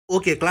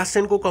Okay, class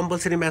 10 को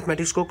compulsory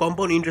mathematics को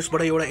compound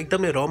इन्ट्रेस्टबाट एउटा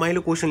एकदमै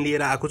रमाइलो क्वेसन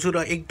लिएर आएको छु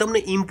र एकदमै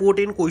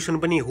इम्पोर्टेन्ट क्वेसन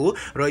पनि हो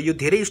र यो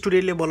धेरै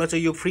स्टुडेन्टले मलाई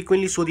चाहिँ यो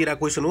फ्रिक्वेन्टली सोधिरहेको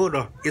क्वेसन हो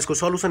र यसको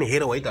सल्युसन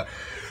हेरौँ है त।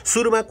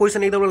 सुरुमा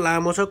क्वेसन एकदमै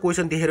लामो छ,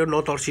 क्वेसन देखेर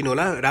नतर्सिनु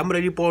होला,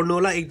 राम्ररी पढ्नु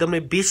होला, एकदमै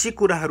बेसिक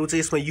कुराहरू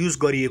चाहिँ यसमा युज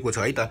गरिएको छ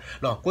है त।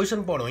 ल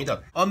क्वेसन पढौँ है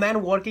त। A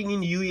man working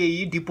in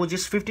UAE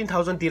deposits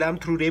 15,000 dirham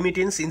through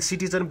remittance in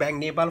citizen bank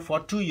Nepal for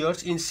 2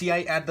 years in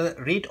CI at the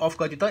rate of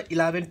कति त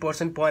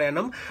 11% पर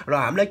एनम र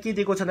हामीलाई के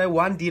दिएको छ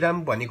 1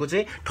 dirham भनेको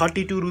चाहिँ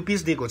 32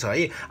 रुपीस दिएको छ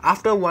है।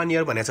 आफ्टर 1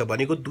 year भनेको छ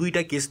भनेको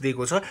दुईटा केस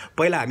दिएको छ।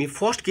 पहिला हामी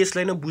फर्स्ट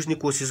केसलाई नै बुझ्ने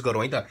कोसिस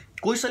गरौँ है त।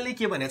 क्वेसनले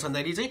के भनेको छ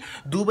भन्दाखेरि चाहिँ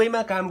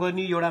दुबईमा काम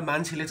गर्ने एउटा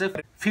मान्छेले चाहिँ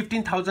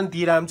 15,000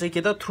 dirham चाहिँ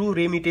के त थ्रु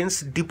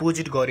रेमिटेन्स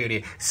डिपोजिट गर्यो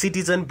रे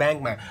सिटिजन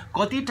ब्याङ्कमा।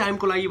 कति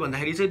टाइमको लागि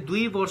भन्दाखेरि चाहिँ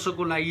 2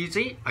 वर्षको लागि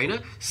चाहिँ हैन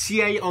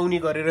CI आउने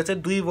गरेर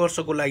चाहिँ 2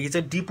 वर्षको लागि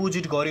चाहिँ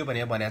डिपोजिट गर्यो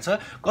भनेको छ।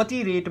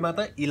 कति रेटमा त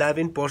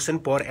 11%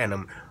 पर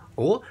एनम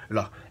हो।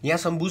 ल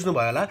यहाँसम्म बुझ्नु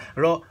भयो होला।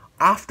 र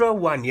आफ्टर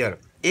 1 year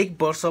 1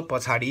 वर्ष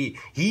पछाडि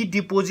हि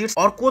डिपोजिट्स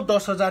अर्को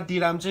 10,000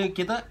 dirham चाहिँ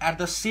के त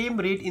at the same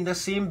rate in the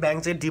same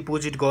bank चाहिँ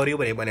डिपोजिट गर्यो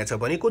भनेको छ।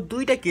 भनेको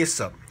दुईटा केस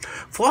छ।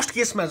 फर्स्ट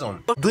केसमा जाउँ।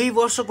 2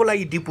 वर्षको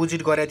लागि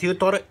डिपोजिट गरेको थियो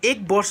तर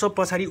 1 वर्ष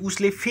पछाडि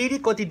उसले फेरि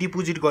कति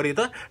डिपोजिट गर्यो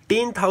त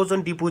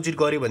 10,000 डिपोजिट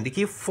गर्यो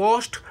भनेदेखि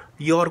फर्स्ट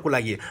इयरको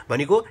लागि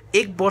भनेको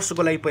 1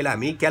 वर्षको लागि पहिला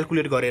हामी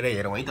क्याल्कुलेट गरेर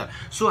हेरौँ है त।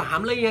 सो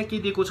हामीलाई यहाँ के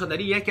दिएको छ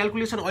भन्दाखेरि यहाँ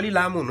क्याल्कुलेसन अलि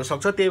लामो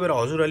हुनसक्छ, त्यही भएर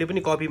हजुरहरूले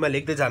पनि कपीमा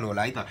लेख्दै जानु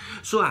होला है त।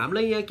 सो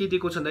हामीलाई यहाँ के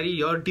दिएको छ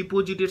भन्दाखेरि यर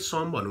डिपोजिटेड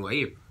सम भनौँ है।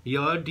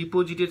 यर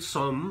डिपोजिटेड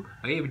सम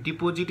है,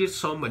 डिपोजिटेड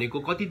सम भनेको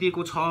कति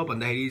दिएको छ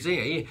भन्दाखेरि चाहिँ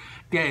है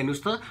त्यहाँ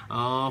हेर्नुहोस् त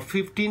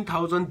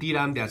 15,000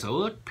 dirham दिएको छ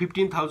हो।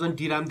 15,000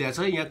 dirham दिएको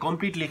छ। यहाँ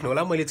कम्प्लिट लेख्नु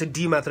होला, मैले चाहिँ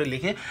डी मात्र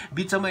लेखेँ,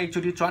 बिचमा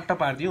एकचोटि च्वाट्ट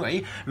पारिदिउँ है।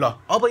 ल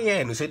अब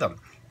यहाँ हेर्नुहोस् है त।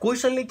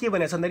 क्वेसनले के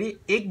भनेको छ भन्दाखेरि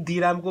 1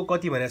 dirham को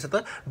कति भनेको छ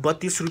त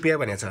 32 रुपियाँ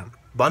भनेको छ।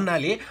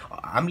 भन्नाले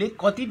हामीले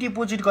कति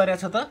डिपोजिट गरेको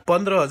छ त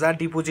 15,000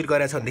 डिपोजिट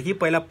गरेको छ भनेदेखि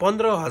पहिला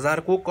 15,000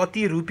 को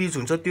कति रुपीज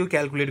हुन्छ त्यो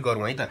क्याल्कुलेट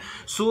गरौँ है त।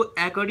 So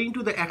according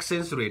to the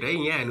exchange rate है,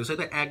 यहाँ हेर्नुहोस् है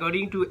त,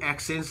 अकर्डिङ टु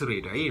एक्सचेन्ज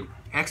रेट है।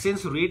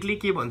 एक्सचेन्ज रेटले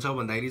के भन्छ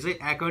भन्दाखेरि चाहिँ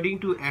अकर्डिङ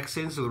टु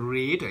एक्सचेन्ज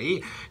रेट है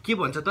के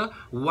भन्छ त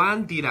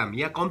 1 dirham,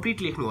 यहाँ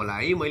कम्प्लिट लेख्नु होला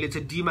है, मैले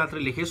चाहिँ डी मात्र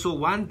लेखेँ। सो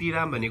 1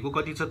 dirham भनेको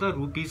कति छ त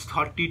रुपीज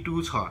 32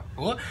 छ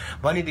हो।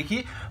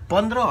 भनेदेखि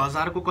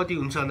 15,000 को कति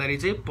हुन्छ भन्दाखेरि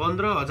चाहिँ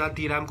 15,000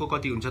 dirham को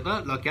कति हुन्छ त।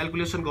 ल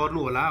क्याल्कुलेसन गर्नु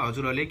होला,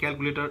 हजुरहरूले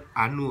क्याल्कुलेटर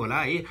हान्नु होला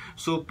है।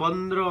 सो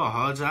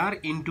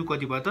 15,000 इन्टु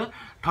कति भयो त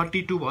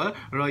 32 भयो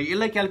र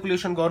यसलाई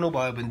क्याल्कुलेसन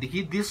गर्नुभयो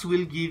भनेदेखि दिस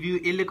विल गिभ यु,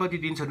 यसले कति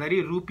दिन्छ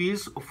भन्दाखेरि रुपीज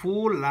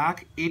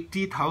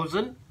 4,80,000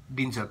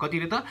 दिन्छ।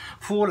 कतिले त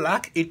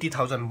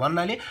 4,80,000।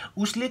 भन्नाले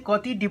उसले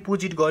कति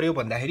डिपोजिट गर्यो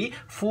भन्दाखेरि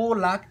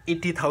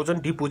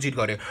 4,80,000 डिपोजिट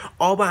गर्यो।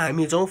 अब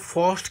हामी जाउँ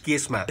फर्स्ट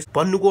केसमा।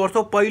 भन्नुको अर्थ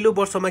पहिलो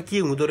वर्षमा के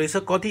हुँदो रहेछ,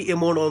 कति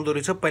एमाउन्ट आउँदो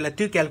रहेछ, पहिला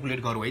त्यो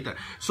क्याल्कुलेट गरौँ है त।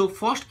 सो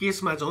फर्स्ट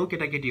केसमा जाउँ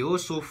केटाकेटी हो।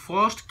 सो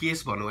फर्स्ट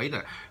केस भनौँ है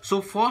त। सो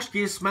फर्स्ट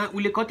केसमा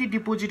उसले कति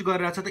डिपोजिट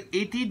गरिरहेछ त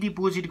 80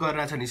 डिपोजिट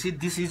गरिरहेछ भनेपछि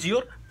दिस इज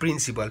योर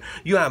प्रिन्सिपल।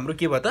 यो हाम्रो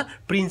के भयो त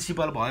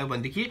प्रिन्सिपल भयो।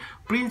 भनेदेखि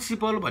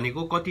प्रिन्सिपल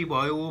भनेको कति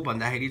भयो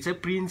भन्दाखेरि चाहिँ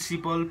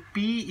प्रिन्सिपल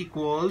पी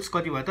इक्वल्स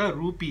कति भयो त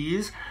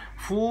रुपीज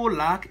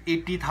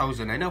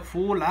 4,80,000 हैन,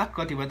 4,00,000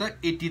 कति भयो त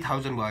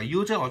 80,000 भयो।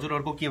 यो चाहिँ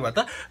हजुरहरूको के भयो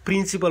त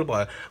प्रिन्सिपल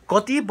भयो।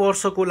 कति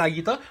वर्षको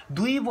लागि त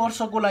 2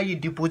 वर्षको लागि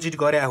डिपोजिट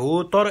गरे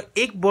हो, तर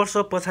 1 वर्ष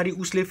पछाडि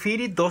उसले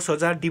फेरि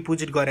 10,000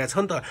 डिपोजिट गरेको छ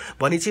नि त।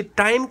 भनेपछि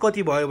टाइम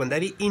कति भयो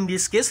भन्दाखेरि in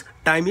this case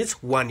time is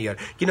 1 year,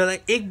 किनभने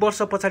 1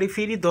 वर्ष पछाडि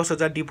फेरि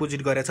 10,000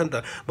 डिपोजिट गरेको छ नि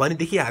त।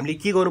 भनेदेखि हामीले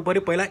के गर्नु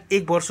पर्यो, पहिला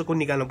 1 वर्षको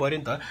निकाल्नु पर्यो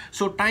नि त।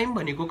 सो टाइम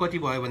भनेको कति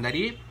भयो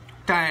भन्दाखेरि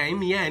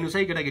टाइम यहाँ हेर्नुहोस्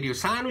है केटाकेटी हो,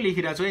 सानो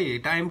लेखिरहेको छु है।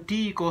 टाइम टी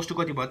इक्वल्स टु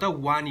कति भयो त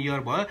 1 year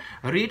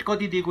भयो। रेट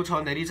कति दिएको छ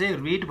भन्दाखेरि चाहिँ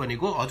रेट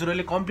भनेको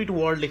हजुरहरूले कम्प्लिट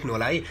वर्ड लेख्नु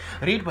होला है।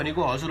 रेट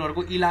भनेको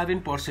हजुरहरूको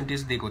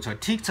 11% दिएको छ।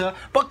 ठिक छ,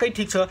 पक्कै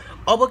ठिक छ।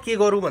 अब के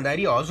गरौँ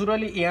भन्दाखेरि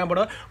हजुरहरूले यहाँबाट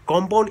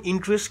कम्पाउन्ड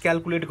इन्ट्रेस्ट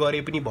क्याल्कुलेट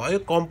गरे पनि भयो,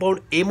 कम्पाउन्ड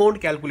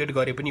एमाउन्ट क्याल्कुलेट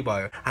गरे पनि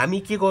भयो। हामी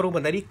के गरौँ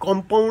भन्दाखेरि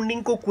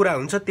कम्पाउन्डिङको कुरा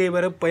हुन्छ, त्यही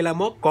भएर पहिला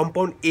म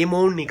कम्पाउन्ड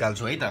एमाउन्ट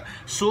निकाल्छु है त।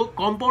 सो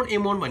कम्पाउन्ड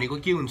एमाउन्ट भनेको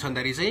के हुन्छ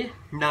भन्दाखेरि चाहिँ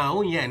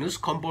नाउ यहाँ हेर्नुहोस्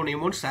कम्पाउन्ड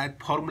एमाउन्ट सायद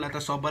फर्मुला त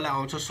सबैलाई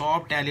आउँछ,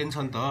 सब ट्यालेन्ट छ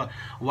नि त।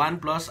 1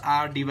 +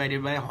 r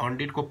डिभाइडेड बाई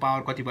 100 को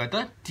पावर कति भयो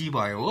त टी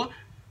भयो हो।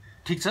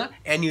 ठिक छ,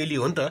 एनुअली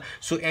हो नि त।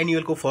 सो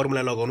एनुअलको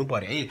फर्मुला लगाउनु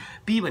पर्यो है।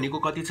 पी भनेको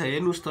कति छ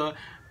हेर्नुहोस् त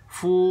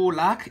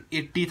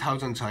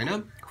 4,80,000 छ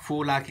हैन,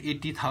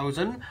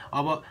 4,80,000।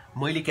 अब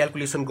मैले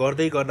क्याल्कुलेसन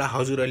गर्दै गर्दा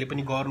हजुरहरूले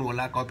पनि गर्नु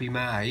होला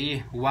कपीमा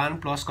है। 1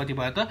 + कति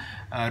भयो त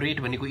रेट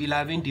भनेको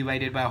 11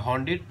 डिभाइडेड बाई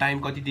 100, टाइम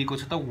कति दिएको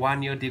छ त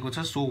 1 year दिएको छ।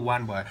 सो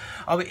 1 भयो।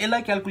 अब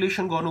यसलाई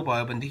क्याल्कुलेसन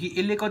गर्नुभयो भनेदेखि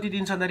यसले कति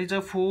दिन्छ भन्दाखेरि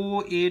चाहिँ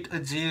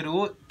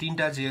 480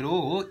 तीनटा 0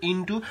 हो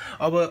इन्टु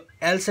अब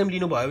एलसिएम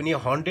लिनुभयो भने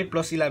 100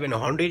 + 11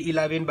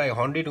 111 बाई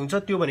 100 हुन्छ।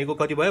 त्यो भनेको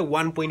कति भयो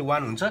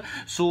 1.1 हुन्छ।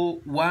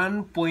 सो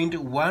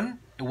 1.1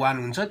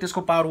 हुन्छ,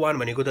 त्यसको पावर 1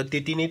 भनेको त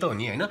त्यति नै त हो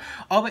नि हैन।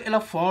 अब यसलाई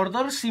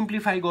फर्दर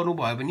सिम्प्लिफाई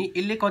गर्नुभयो भने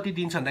यसले कति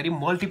दिन्छ भन्दाखेरि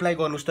मल्टिप्लाई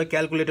गर्नुहोस् त,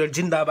 क्याल्कुलेटर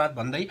जिन्दाबाद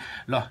भन्दै।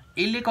 ल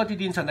यसले कति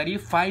दिन्छ भन्दाखेरि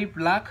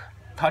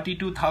 5,00,000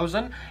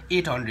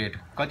 5,32,800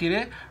 कति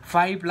रे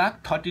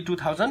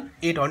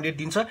 5,32,800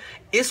 दिन्छ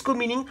यसको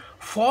मिनिङ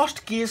फर्स्ट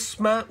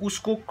केसमा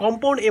उसको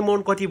कम्पाउन्ड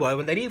एमाउन्ट कति भयो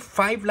भन्दाखेरि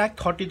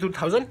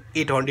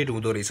 5,32,800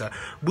 हुँदो रहेछ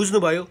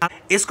बुझ्नुभयो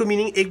यसको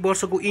मिनिङ एक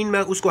वर्षको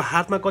इनमा उसको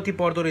हातमा कति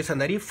पर्दो रहेछ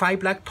भन्दाखेरि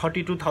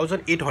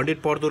 5,32,800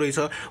 पर्दो रहेछ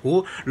हो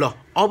ल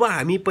अब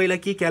हामी पहिला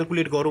के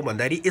क्याल्कुलेट गरौँ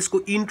भन्दाखेरि यसको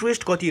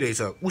इन्ट्रेस्ट कति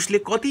रहेछ उसले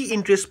कति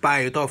इन्ट्रेस्ट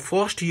पायो त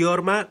फर्स्ट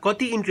इयरमा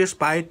कति इन्ट्रेस्ट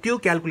पायो त्यो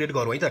क्याल्कुलेट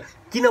गरौँ है त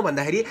किन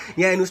भन्दाखेरि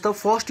यहाँ हेर्नुहोस् त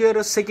फर्स्ट इयर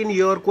र सेकेन्ड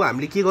इयरको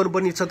हामीले के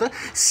गर्नुपर्ने छ त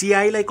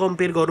सीआईलाई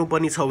कम्पेयर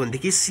गर्नुपर्ने छ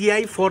भनेदेखि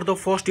CI for the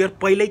first year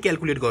पहिल्यै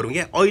क्याल्कुलेट गरौँ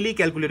या अहिले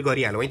क्याल्कुलेट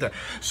गरिहालौँ है त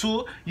so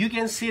you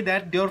can say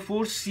that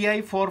therefore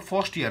CI for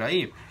first year है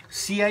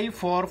सीआई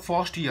फर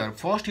फर्स्ट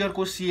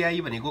इयरको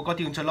सीआई भनेको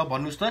कति हुन्छ ल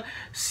भन्नुस् त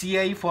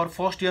सीआई फर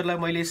फर्स्ट इयरलाई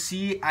मैले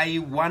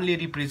CI1 ले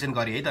रिप्रेजेन्ट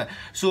गरेँ है त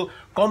सो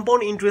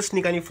कम्पाउन्ड इन्ट्रेस्ट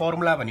निकाल्ने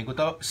फर्मुला भनेको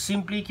त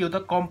सिम्पली के हो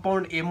त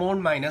कम्पाउन्ड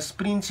एमाउन्ट माइनस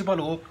प्रिन्सिपल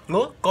हो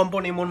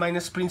compound amount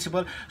minus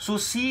principal so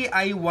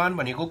CI1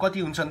 भनेको कति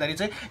हुन्छ भन्दाखेरि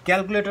चाहिँ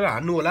क्याल्कुलेटर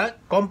हान्नु होला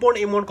कम्पाउन्ड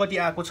एमाउन्ट कति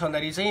आएको छ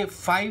भन्दाखेरि चाहिँ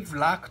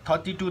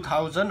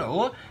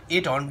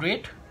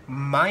 5,32,800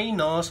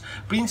 माइनस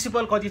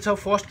प्रिन्सिपल कति छ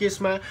फर्स्ट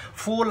केसमा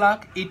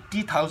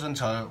 4,80,000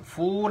 छ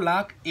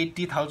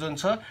 4,80,000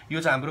 छ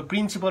यो चाहिँ हाम्रो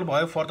प्रिन्सिपल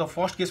भयो फर द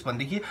फर्स्ट केस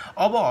भनेदेखि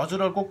अब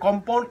हजुरहरुको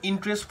compound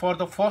interest for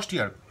the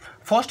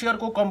first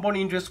इयरको compound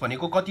interest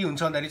भनेको कति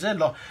हुन्छ भन्दाखेरि चाहिँ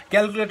ल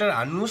क्याल्कुलेटर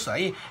हान्नुस्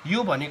है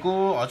यो भनेको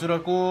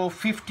हजुरहरुको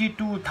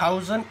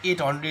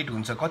 52,800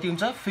 हुन्छ कति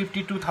हुन्छ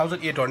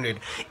 52,800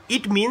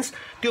 इट मिन्स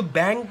त्यो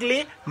ब्याङ्कले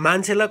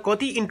मान्छेलाई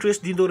कति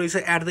इन्ट्रेस्ट दिँदो रहेछ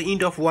at the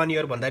and of 1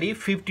 year भन्दाखेरि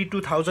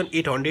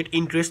 52,800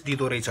 इन्ट्रेस्ट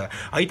दिँदो रहेछ है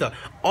त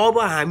अब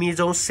हामी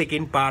जाउँ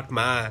सेकेन्ड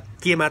पार्टमा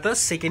केमा त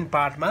सेकेन्ड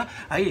पार्टमा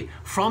है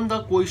फ्रम द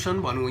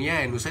क्वेसन भनौँ यहाँ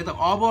हेर्नुस् है त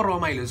अब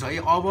रमाइलो छ है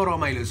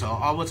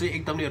अब चाहिँ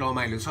एकदमै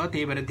रमाइलो छ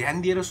त्यही भएर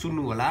ध्यान दिएर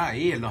सुन्नु होला है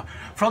ल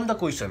फ्रम द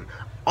क्वेसन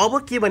अब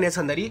के भनेछ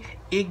भन्दाखेरि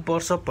एक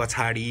वर्ष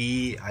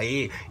पछाडि है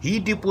ही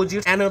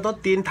deposit another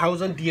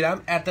 10,000 dirham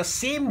at the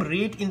same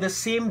rate in the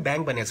same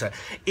bank भनेछ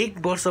एक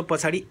वर्ष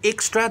पछाडि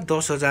एक्स्ट्रा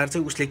 10,000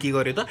 चाहिँ उसले के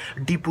गर्यो त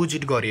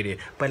डिपोजिट गरे रे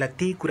पहिला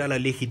त्यही कुरालाई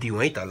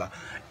लेखिदिउँ है त ल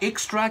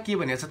एक्स्ट्रा के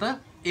भनेछ त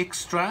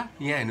एक्स्ट्रा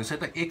यहाँ हेर्नुहोस् है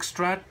त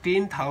एक्स्ट्रा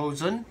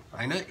 10,000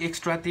 हैन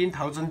एक्स्ट्रा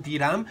 10,000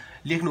 दिराम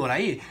लेख्नु होला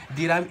है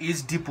दिराम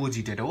इज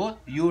डिपोजिटेड हो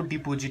यो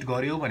डिपोजिट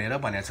गर्यो भनेर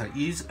भनेछ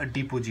इज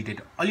डिपोजिटेड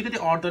अलिकति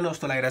अर्दन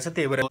जस्तो लागिरहेछ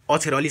त्यही भएर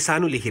अक्षर अलि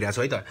सानो लेखिरहेछ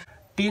है त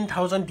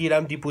 10,000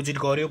 दिराम डिपोजिट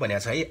गर्यो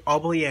भनेछ है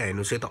अब यहाँ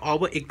हेर्नुस् है त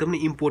अब एकदमै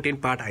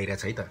इम्पोर्टेन्ट पार्ट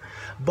आइरहेछ है त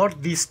बट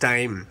दिस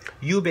टाइम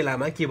यो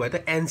बेलामा के भयो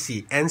त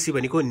एनसी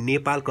भनेको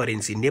नेपाल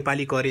करेन्सी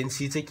नेपाली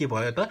करेन्सी चाहिँ के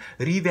भयो त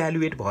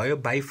रिभ्यालुएट भयो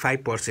बाइ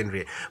 5%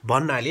 रे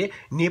भन्नाले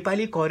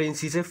नेपाली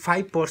करेन्सी चाहिँ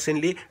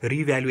 5% ले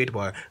रिभ्यालुएट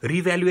भयो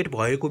रिभ्यालुएट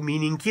भएको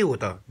मिनिङ के हो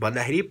त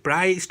भन्दाखेरि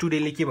प्राय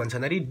स्टुडेन्टले के भन्छ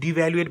भन्दाखेरि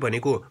डिभ्यालुएट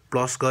भनेको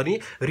प्लस गर्ने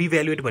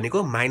रिभ्यालुएट भनेको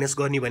माइनस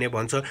गर्ने भने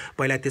भन्छ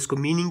पहिला त्यसको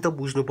मिनिङ त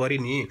बुझ्नु पर्यो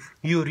नि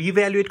यो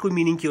रिभ्यालुएटको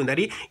मिनिङ के भन्दाखेरि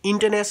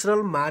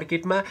इन्टरनेशनल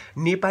मार्केटमा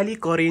नेपाली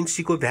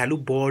करेन्सीको भ्यालु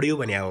बढ्यो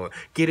भने हो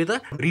के रे त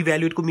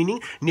रिभ्यालुएटको मिनिङ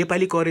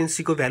नेपाली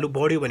करेन्सीको भ्यालु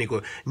बढ्यो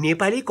भनेको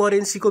नेपाली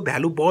करेन्सीको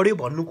भ्यालु बढ्यो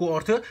भन्नुको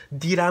अर्थ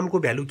दिरामको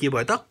भ्यालु के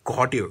भयो त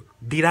घट्यो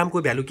दिरामको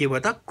भ्यालु के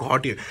भयो त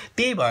घट्यो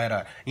त्यही भएर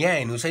यहाँ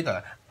हेर्नुस् है त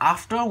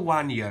आफ्टर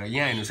 1 इयर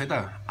यहाँ हेर्नुस् है त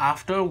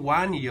आफ्टर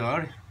 1 इयर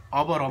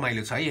अब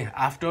रमाइलो छ है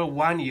आफ्टर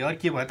 1 इयर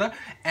के भयो त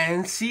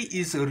एनसी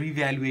इज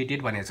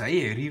रिभ्यालुएटेड भनेछ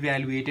है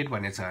रिभ्यालुएटेड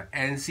भनेछ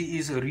एनसी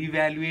इज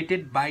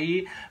रिभ्यालुएटेड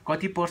बाइ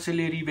कति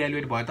पर्सेन्टले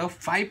रिभ्यालुएट भयो त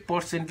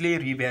 5% ले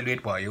रिभ्यालुएट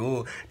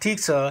भयो ठीक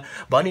छ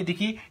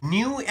भनेदेखि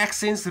न्यू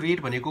एक्सचेन्ज रेट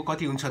भनेको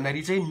कति हुन्छ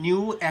भन्दाखेरि चाहिँ न्यू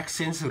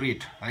एक्सचेन्ज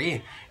रेट है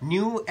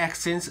न्यू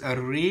एक्सचेन्ज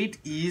रेट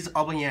इज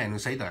अब यहाँ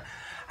हेर्नुस् है त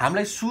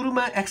हामीलाई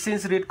सुरुमा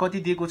एक्सचेन्ज रेट कति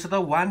दिएको छ त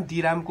 1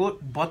 दिरामको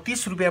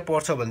 32 रुपैयाँ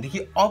पर्छ भनेदेखि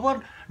अब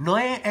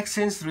नयाँ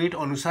एक्सचेन्ज रेट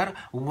अनुसार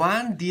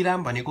 1 दिराम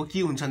भनेको के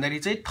हुन्छ भन्दाखेरि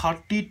चाहिँ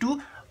 32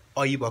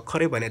 अहिले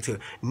भर्खरै भनेको थियो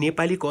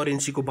नेपाली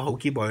करेन्सीको भाउ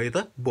के भयो त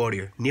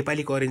बढ्यो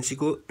नेपाली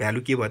करेन्सीको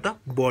भ्यालु के भयो त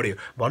बढ्यो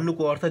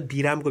भन्नुको अर्थ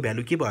दिरामको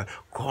भ्यालु के भयो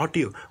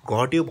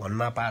घट्यो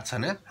भन्न पाएको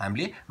छैन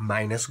हामीले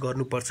माइनस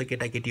गर्नुपर्छ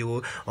केटाकेटी हो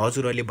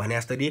हजुरहरूले भने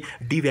जस्तै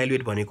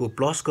डिभ्यालुएट भनेको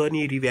प्लस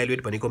गर्ने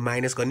रिभ्यालुएट भनेको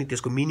माइनस गर्ने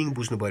त्यसको मिनिङ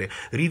बुझ्नु पर्यो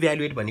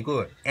रिभ्यालुएट भनेको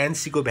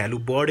एनसी को भ्यालु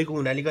बढेको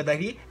हुनाले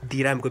गर्दाखेरि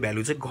दिरामको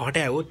भ्यालु चाहिँ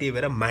घट्या हो त्यही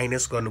भएर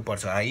माइनस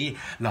गर्नुपर्छ है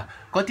ल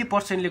कति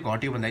पर्सेन्टले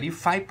घट्यो भन्दाखेरि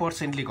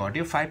 5% ले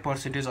घट्यो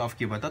 5% अफ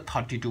के भयो त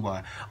 32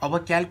 भयो अब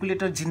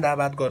क्याल्कुलेटर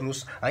जिन्दाबाद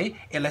गर्नुस् है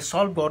यसलाई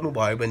सल्भ गर्नु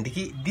भयो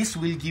भनेदेखि दिस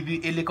विल गिभ यु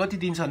यसले कति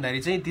दिन्छ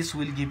भन्दाखेरि चाहिँ this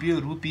will give you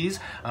rupees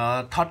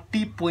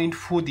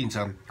 30.4 दिन्छ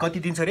कति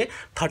दिन्छ रे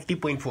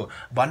 30.4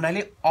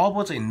 भन्नाले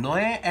अब चाहिँ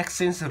नयाँ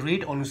एक्सचेन्ज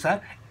रेट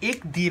अनुसार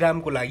 1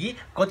 दिरामको लागि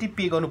कति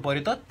पे गर्नु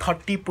पर्यो त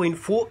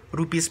 30.4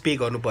 रुपीस पे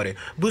गर्नु पर्यो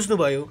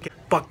बुझ्नुभयो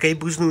पक्कै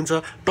बुझ्नुहुन्छ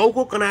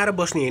टाउको कनाएर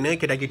बस्ने हैन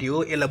केटाकेटी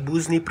हो यसलाई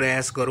बुझ्ने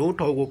प्रयास गरौँ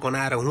टाउको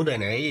कनाएर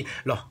हुँदैन है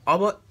ल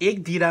अब 1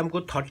 दिरामको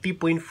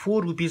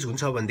 30.4 रुपीस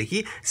हुन्छ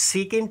भनेदेखि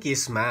सेकेन्ड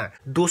केसमा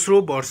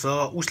दोस्रो वर्ष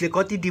उसले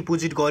कति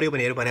डिपोजिट गर्यो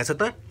भनेर भनेछ त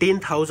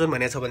 10000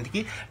 भनेछ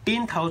भनेदेखि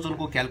 10000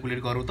 को क्याल्कुलेट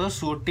गरौँ त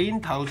सो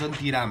 10000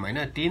 दिराम हैन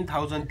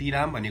 10000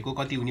 दिराम भनेको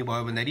कति हुने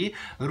भयो भन्दाखेरि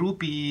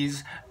रुपीस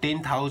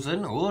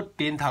 10000 हो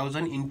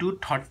 10000 इन्टु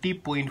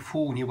 30.4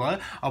 हुने भयो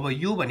अब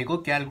यो भनेको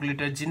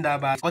क्याल्कुलेटर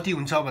जिन्दाबाद कति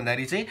हुन्छ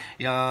भन्दाखेरि चाहिँ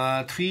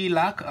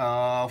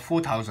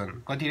 3,04,000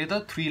 कति रे त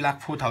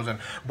 3,04,000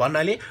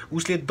 भन्नाले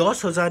उसले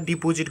 10,000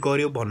 डिपोजिट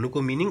गर्यो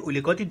भन्नुको मिनिङ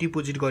उसले कति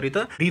डिपोजिट गर्यो त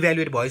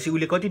रिभ्यालुएट भएपछि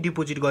उसले कति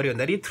डिपोजिट गर्यो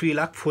भन्दाखेरि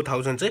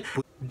 3,04,000 चाहिँ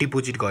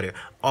डिपोजिट गर्यो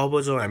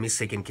अब जो हामी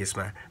सेकेन्ड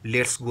केसमा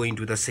let's go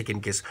into the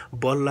second case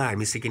बल्ल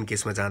हामी सेकेन्ड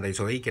केसमा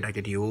जाँदैछौँ है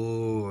केटाकेटी हो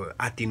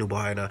आत्तिनु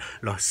भएन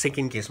ल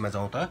सेकेन्ड केसमा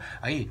जाउँ त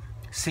है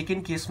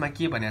सेकेन्ड केसमा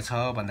के भनेछ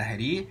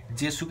भन्दाखेरि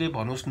जेसुकै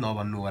भन्नुस्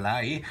नभन्नु होला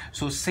है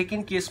सो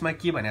सेकेन्ड केसमा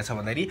के भनेछ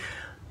भन्दाखेरि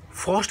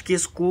फर्स्ट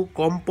केसको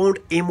कम्पाउन्ड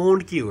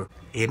एमाउन्ट के हो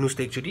हेर्नुस् त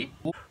एकचोटी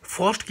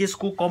फर्स्ट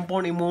केसको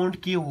कम्पाउन्ड एमाउन्ट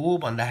के हो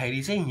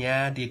भन्दाखेरि चाहिँ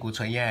यहाँ दिएको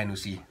छ यहाँ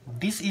हेर्नुस्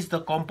this is the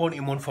compound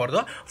amount for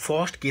the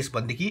first case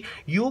भनेदेखि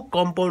यो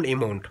कम्पाउन्ड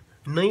एमाउन्ट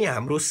नै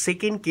हाम्रो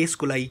सेकेन्ड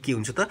केसको लागि के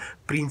हुन्छ त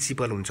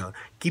प्रिन्सिपल हुन्छ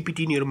keep it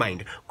in your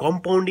mind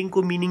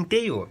कम्पाउन्डिङको meaning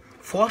त्यही हो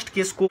फर्स्ट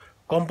केसको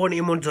कम्पाउन्ड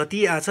एमाउन्ट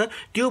जति आछ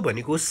त्यो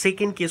भनेको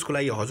सेकेन्ड केसको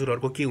लागि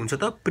हजुरहरुको के हुन्छ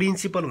त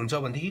प्रिन्सिपल हुन्छ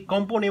भनेदेखि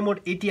कम्पाउन्ड एमाउन्ट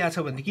यति आछ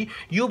भनेदेखि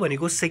यो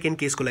भनेको सेकेन्ड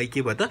केसको लागि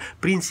के भयो त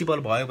प्रिन्सिपल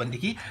भयो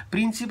भनेदेखि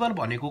प्रिन्सिपल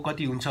भनेको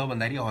कति हुन्छ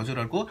भन्दाखेरि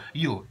हजुरहरुको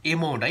यो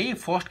एमाउन्ट है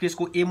फर्स्ट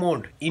केसको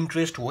एमाउन्ट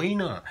इन्ट्रेस्ट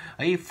होइन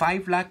है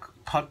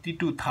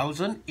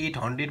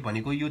 5,32,800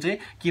 भनेको यो चाहिँ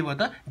के भयो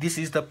त this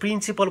is the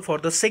principal for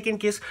the second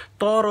case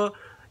तर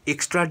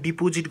एक्स्ट्रा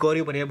डिपोजिट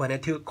गर्यो भनेको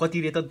थियो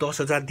कति रे त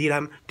 10,000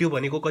 दिराम त्यो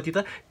भनेको कति त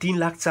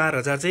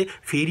 3,04,000 चाहिँ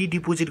फेरि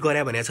डिपोजिट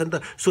गरे भनेको छ नि त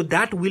so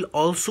that will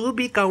also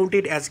be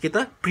counted as के त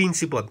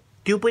प्रिन्सिपल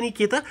त्यो पनि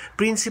के त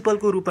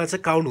प्रिन्सिपलको रूपमा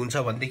चाहिँ काउन्ट हुन्छ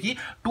भनेदेखि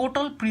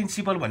टोटल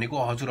प्रिन्सिपल भनेको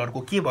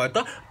हजुरहरुको के भयो त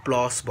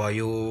प्लस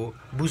भयो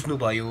बुझ्नु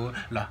भयो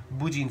ल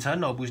बुझिन्छ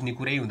नबुझ्ने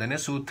कुरै हुँदैन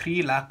सो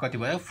 3 लाख कति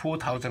भयो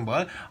 4,000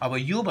 भयो अब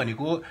यो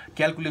भनेको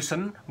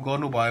क्याल्कुलेसन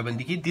गर्नु भयो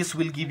भनेदेखि दिस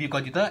विल गिभ यु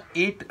कति त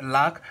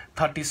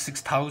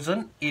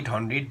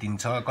 8,36,800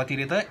 दिन्छ कति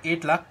रे त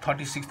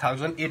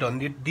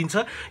 8,36,800 दिन्छ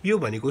यो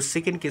भनेको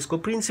सेकेन्ड केसको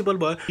प्रिन्सिपल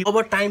भयो अब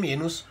टाइम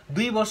हेर्नुस्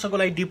 2 वर्षको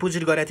लागि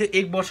डिपोजिट गरेको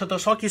थियो 1 वर्ष त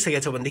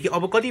सकिसकेछ भनेदेखि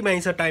अब कति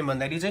बाँकी छ टाइम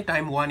भन्दाखेरि चाहिँ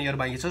टाइम 1 इयर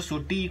बाँकी छ सो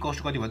टी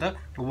कस्ट कति भयो त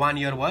 1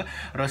 इयर भयो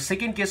र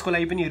सेकेन्ड केसको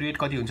लागि पनि रेट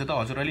कति हुन्छ त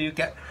हजुरहरुले यो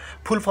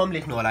फुल फर्म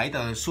लेख्नु होला है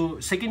त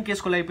सो सेकेन्ड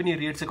केसको लागि पनि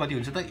रेट चाहिँ कति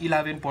हुन्छ त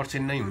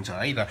 11% नै हुन्छ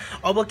है त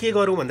अब के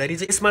गरौँ भन्दाखेरि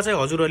चाहिँ यसमा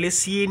चाहिँ हजुरहरुले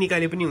सीए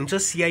निकाले पनि हुन्छ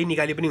सीआई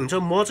निकाले पनि हुन्छ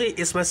म चाहिँ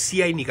यसमा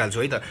सीआई निकाल्छु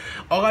है त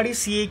अगाडि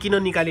सीए किन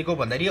निकालेको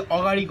भन्दाखेरि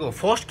अगाडिको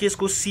फर्स्ट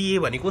केसको सीए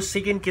भनेको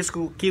सेकेन्ड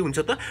केसको के हुन्छ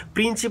त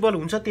प्रिन्सिपल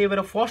हुन्छ त्यही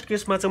भएर फर्स्ट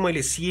केसमा चाहिँ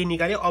मैले सीए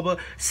निकाले अब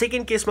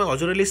सेकेन्ड केसमा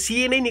हजुरहरुले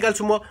सीए नै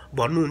निकाल्छु म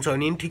भन्नुहुन्छ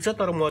भने ठीक छ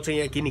तर म चाहिँ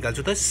यहाँ के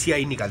निकाल्छु त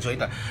सीआई निकाल्छु है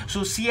त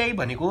सो सीआई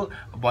भनेको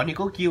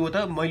के हो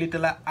त मैले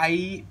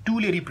त्यसलाई I2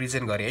 ले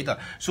रिप्रेजेन्ट गरे है त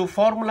सो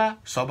फर्मुला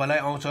सबैलाई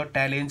आउँछ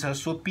ट्यालेन्ट छ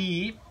सो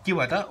पी के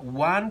भयो त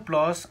 1 +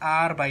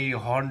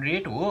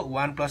 r/100 हो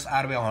 1 +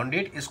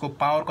 r/100 यसको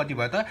पावर कति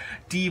भयो त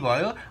t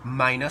भयो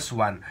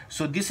 -1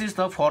 so this is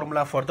the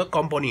formula for the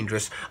compound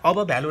interest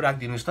अब भ्यालु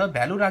राखिदिनुस् त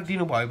भ्यालु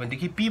राखिदिनु भयो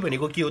भनेदेखि p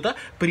भनेको के हो त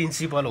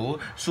प्रिन्सिपल हो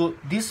सो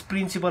दिस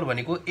प्रिन्सिपल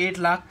भनेको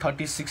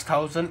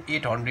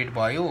 8,36,800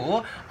 भयो हो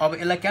अब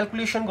यसलाई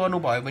क्याल्कुलेसन गर्नु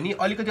भयो भने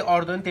अलिकति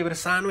अर्दैन त्यही भएर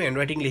सानो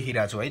ह्यान्डराइटिङ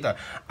लेखिरहेको छु है त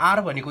r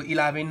भनेको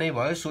 11 नै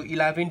भयो सो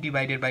 11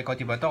 डिवाइडेड बाइ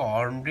कति भयो त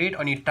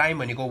 100 अनि टाइम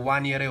भनेको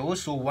 1 इयर हो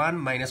सो 1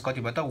 माइनस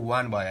कति भयो त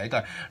 1 भयो है त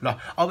ल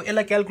अब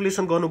यसलाई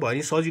क्याल्कुलेसन गर्नु भयो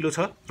नि सजिलो छ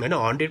हैन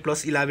 100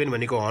 + 11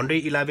 भनेको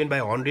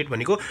 111/100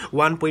 भनेको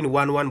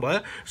 1.11 भयो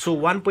सो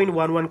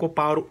 1.11 को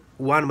पावर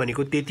 1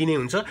 भनेको त्यति नै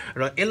हुन्छ र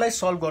यसलाई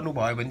सल्भ गर्नु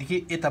भयो भनेदेखि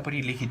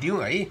यतापट्टि लेखिदिउँ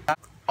है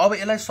अब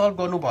यसलाई सल्भ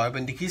गर्नु भयो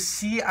भनेदेखि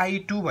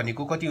CI2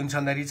 भनेको कति हुन्छ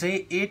भन्दाखेरि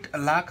चाहिँ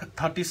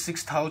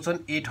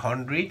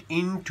 8,36,800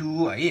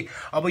 इन्टु है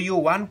अब यो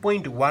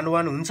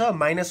 1.11 हुन्छ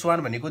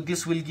 -1 भनेको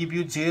दिस विल गिभ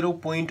यु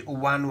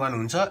 0.11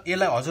 हुन्छ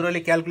यसलाई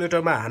हजुरहरुले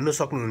क्याल्कुलेटरमा हान्नु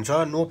सक्नुहुन्छ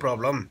नो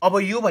प्रब्लम अब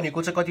यो भनेको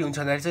चाहिँ कति हुन्छ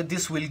भन्दाखेरि चाहिँ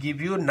दिस विल गिभ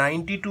यु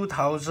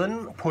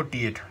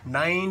 92,048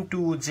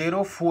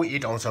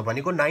 92048 आउँछ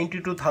भनेको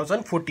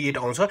 92,048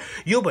 आउँछ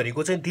यो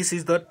भनेको चाहिँ this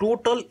is the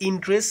total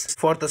interest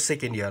for the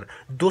second year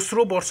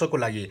दोस्रो वर्षको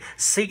लागि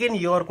सेकेन्ड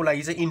इयरको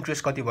लागि चाहिँ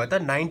इन्ट्रेस्ट कति भयो त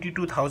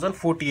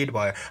 92,048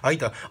 भयो है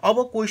त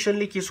अब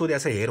क्वेशनले के सोधेको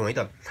छ हेरौँ है त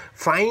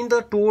find the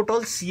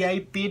total CI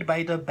paid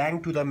by the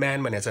bank to the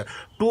man भनेको छ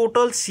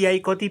टोटल सीआई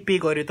कति पे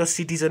गर्यो त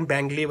सिटिजन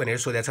बैंकले भनेर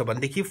सोधेको छ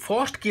भनेदेखि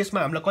फर्स्ट केसमा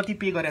हामीलाई कति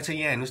पे गरेको छ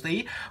यहाँ हेर्नुस् त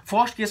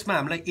फर्स्ट केसमा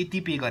हामीलाई यति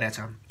पे गरेको छ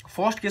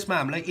फर्स्ट केसमा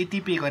हामीलाई यति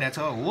पे गरेको छ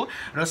हो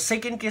र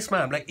सेकेन्ड केसमा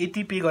हामीलाई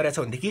यति पे गरेको छ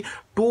भनेदेखि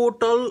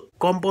टोटल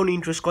कम्पाउन्ड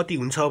इन्ट्रेस्ट कति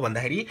हुन्छ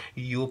भन्दाखेरि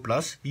यो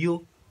प्लस यो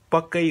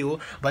पक्कै हो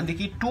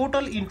भनेदेखि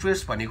टोटल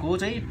इन्ट्रेस्ट भनेको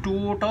चाहिँ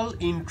total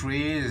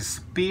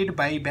interest paid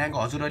by bank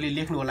हजुरहरूले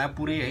लेख्नु होला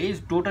पुरै है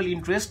टोटल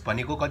इन्ट्रेस्ट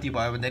भनेको कति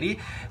भयो भन्दाखेरि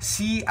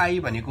CI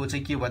भनेको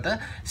चाहिँ के भयो त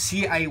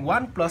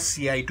CI1 प्लस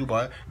CI2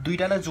 भयो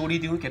दुईटालाई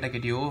जोडिदिउँ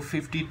केटाकेटी हो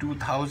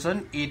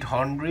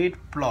 52,800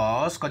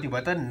 प्लस कति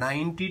भयो त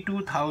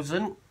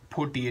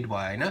 92,048 भयो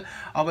हैन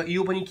अब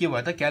यो पनि के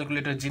भयो त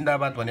क्याल्कुलेटर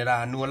जिन्दाबाद भनेर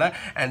हान्नु होला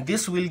and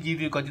this will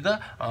give you कति त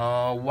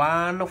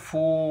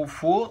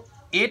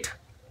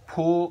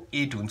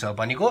 144,848 हुन्छ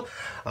भनेको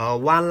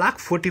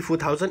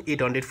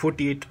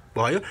 1,44,848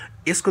 भयो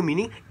यसको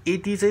मिनिङ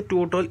यति चाहिँ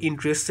टोटल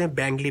इन्ट्रेस्ट चाहिँ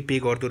ब्याङ्कले पे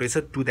गर्दो रहेछ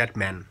to that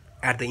man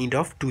at the end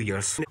of 2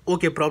 years.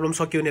 Okay problem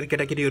सक्यो भनेर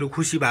केटाकेटीहरू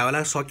खुसी भयो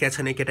होला सकिया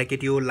छैन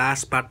केटाकेटी हो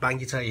लास्ट पार्ट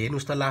बाँकी छ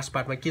हेर्नुस् त लास्ट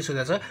पार्टमा के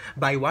सोधेको छ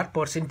by what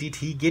percent did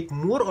he get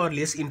more or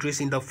lace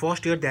interest in the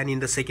first year then in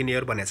the second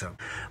year भनेछ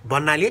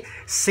भन्नाले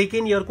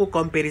सेकेन्ड इयरको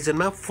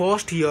कम्पेरिजनमा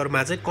फर्स्ट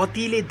इयरमा चाहिँ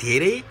कतिले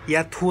धेरै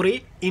या थोरै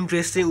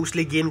इन्ट्रेस्ट चाहिँ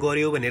उसले गेन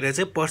गर्यो भनेर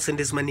चाहिँ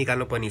पर्सेन्टेजमा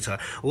निकाल्नु पर्ने छ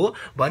हो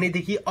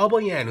भनेदेखि अब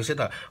यहाँ हेर्नुस् है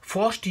त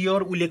फर्स्ट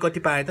इयर उसले कति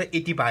पायो त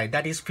 80 पायो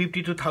द्याट इज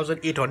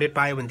 52,800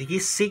 पायो भनेदेखि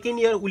सेकेन्ड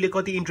इयर उसले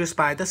कति इन्ट्रेस्ट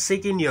पायो त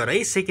सेकेन्ड इयर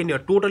है सेकेन्ड इयर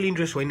टोटल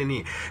इन्ट्रेस्ट होइन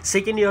नि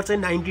सेकेन्ड इयर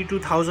चाहिँ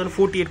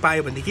 92,048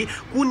 पायो भनेदेखि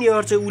कुन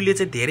इयर चाहिँ उसले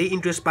चाहिँ धेरै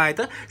इन्ट्रेस्ट पायो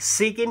त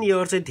सेकेन्ड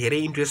इयर चाहिँ धेरै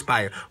इन्ट्रेस्ट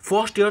पायो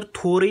फर्स्ट इयर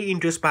थोरै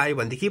इन्ट्रेस्ट पायो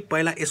भनेदेखि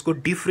पहिला यसको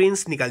difference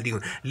निकाल्दिउँ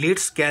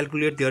let's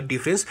calculate there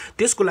difference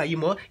त्यसको लागि म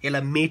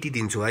यसलाई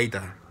मेटिदिन्छु है त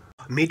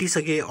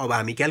मेटिसके अब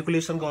हामी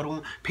क्याल्कुलेसन गरौँ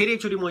फेरि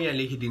एकचोटि म यहाँ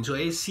लेखिदिन्छु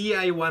है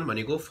CI1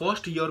 भनेको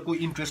फर्स्ट इयरको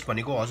इन्ट्रेस्ट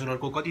भनेको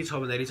हजुरहरूको कति छ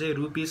भन्दाखेरि चाहिँ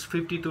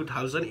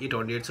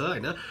 ₹52,800 छ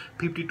हैन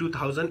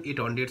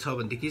 52,800 छ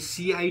भनेदेखि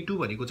CI2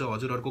 भनेको चाहिँ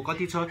हजुरहरूको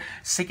कति छ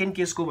सेकेन्ड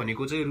केसको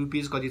भनेको चाहिँ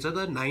रुपीस कति छ त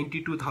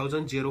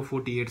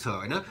 92,048 छ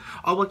हैन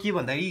अब के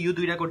भन्दाखेरि यो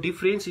दुईटाको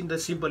difference in the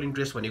simple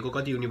interest भनेको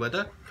कति हुने भयो त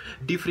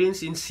डिफरेन्स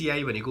इन CI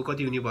भनेको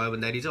कति हुने भयो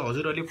भन्दाखेरि चाहिँ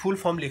हजुरहरूले फुल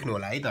फर्म लेख्नु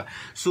होला है त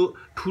सो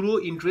ठुलो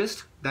इन्ट्रेस्ट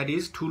that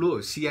is ठुलो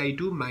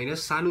CI2 माइनस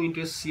सानो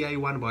इन्ट्रेस्ट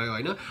CI1 भयो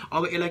हैन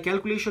अब यसलाई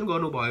क्याल्कुलेसन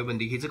गर्नुभयो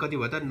भनेदेखि चाहिँ कति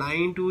भयो त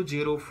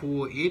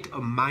 92,048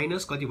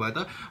 माइनस कति भयो त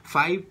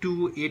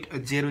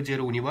 52800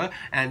 हुने भयो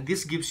एन्ड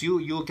दिस गिभ्स यु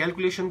यो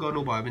क्याल्कुलेसन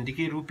गर्नुभयो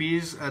भनेदेखि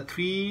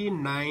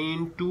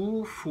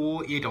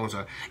 ₹39248 आउँछ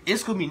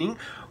यसको मिनिङ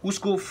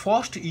उसको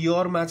फर्स्ट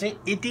इयरमा चाहिँ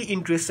यति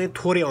इन्ट्रेस्ट चाहिँ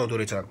थोरै आउँदो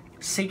रहेछ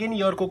सेकेन्ड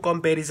इयरको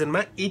कम्पेरिजनमा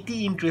यति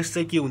इन्ट्रेस्ट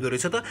चाहिँ के हुँदो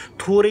रहेछ त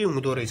थोरै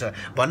हुँदो रहेछ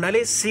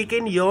भन्नाले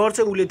सेकेन्ड इयर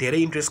चाहिँ उसले धेरै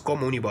इन्ट्रेस्ट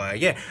कमाउने भयो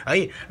क्या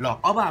है ल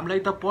अब हामीलाई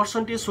त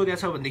पर्सेन्टेज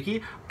सोधेको छ भनेदेखि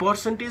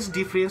पर्सेन्टेज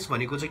डिफरेन्स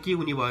भनेको चाहिँ के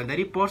हुने भयो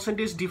भन्दाखेरि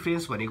पर्सेन्टेज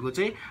डिफरेन्स भनेको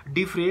चाहिँ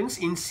डिफरेन्स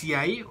इन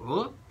CI हो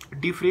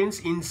difference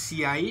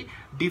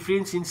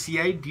in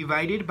CI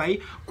divided by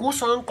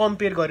कोसँग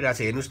कम्पेयर गरिरहेको छ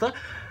हेर्नुस् त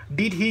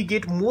Did he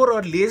get more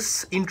or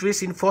less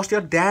interest in first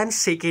year than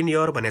second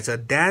year भनेछ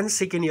than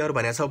second year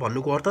भनेछ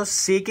भन्नुको अर्थ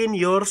सेकेन्ड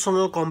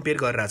इयरसँग कम्पेयर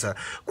गरिरहेछ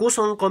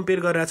कोसँग कम्पेयर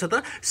गरिरहेछ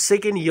त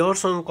सेकेन्ड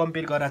इयरसँग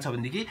कम्पेयर गरिरहेछ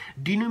भनेदेखि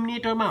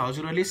डिनोमिनेटरमा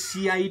हजुरहरूले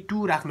CI2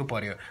 राख्नु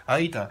पर्यो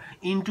है त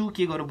इन्टु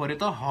के गर्नु पर्यो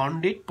त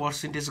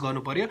 100%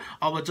 गर्नु पर्यो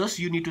अब just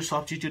you need to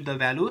substitute the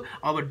value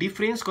अब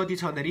डिफरेन्स कति छ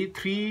भन्दाखेरि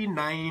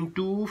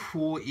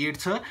 39248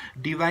 छ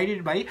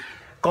divided by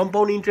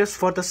compound interest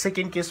for the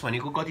second case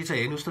भनेको कति छ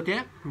हेर्नुस् त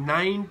त्यहाँ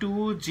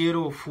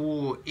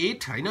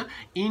 92,048 हैन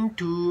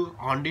इन्टु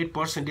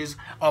 100%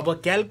 अब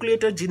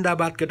क्याल्कुलेटर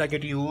जिन्दाबाद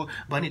केटाकेटी हो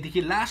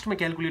भनेदेखि लास्टमा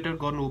क्याल्कुलेटर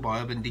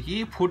गर्नुभयो भनेदेखि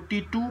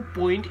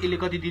 42 यसले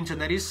कति दिन्छ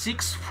भन्दाखेरि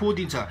 64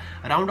 दिन्छ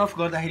राउन्ड अफ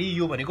गर्दाखेरि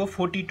यो भनेको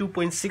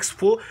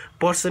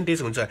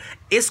 42.64% हुन्छ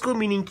यसको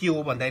मिनिङ के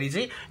हो भन्दाखेरि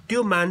चाहिँ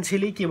त्यो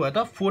मान्छेले के भयो त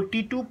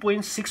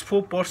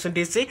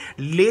 42.64% चाहिँ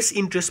लेस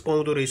इन्ट्रेस्ट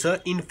पाउँदो रहेछ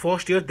in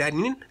first year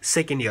then in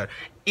second year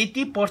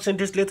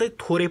 80% चाहिँ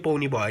थोरै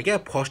पाउने भयो क्या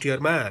फर्स्ट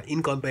इयरमा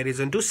in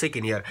comparison to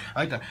second year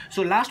है त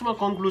सो लास्टमा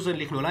कन्क्लुजन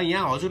लेख्नु होला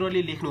यहाँ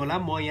हजुरहरूले लेख्नु होला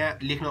म यहाँ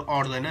लेख्न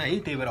अड्दैन है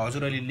त्यही भएर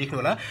हजुरहरूले लेख्नु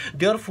होला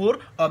therefore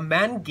a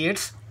man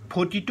gets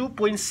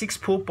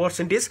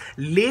 42.64%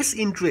 lace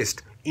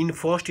interest in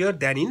first year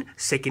then in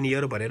second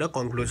year भनेर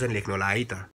कन्क्लुजन लेख्नु होला है त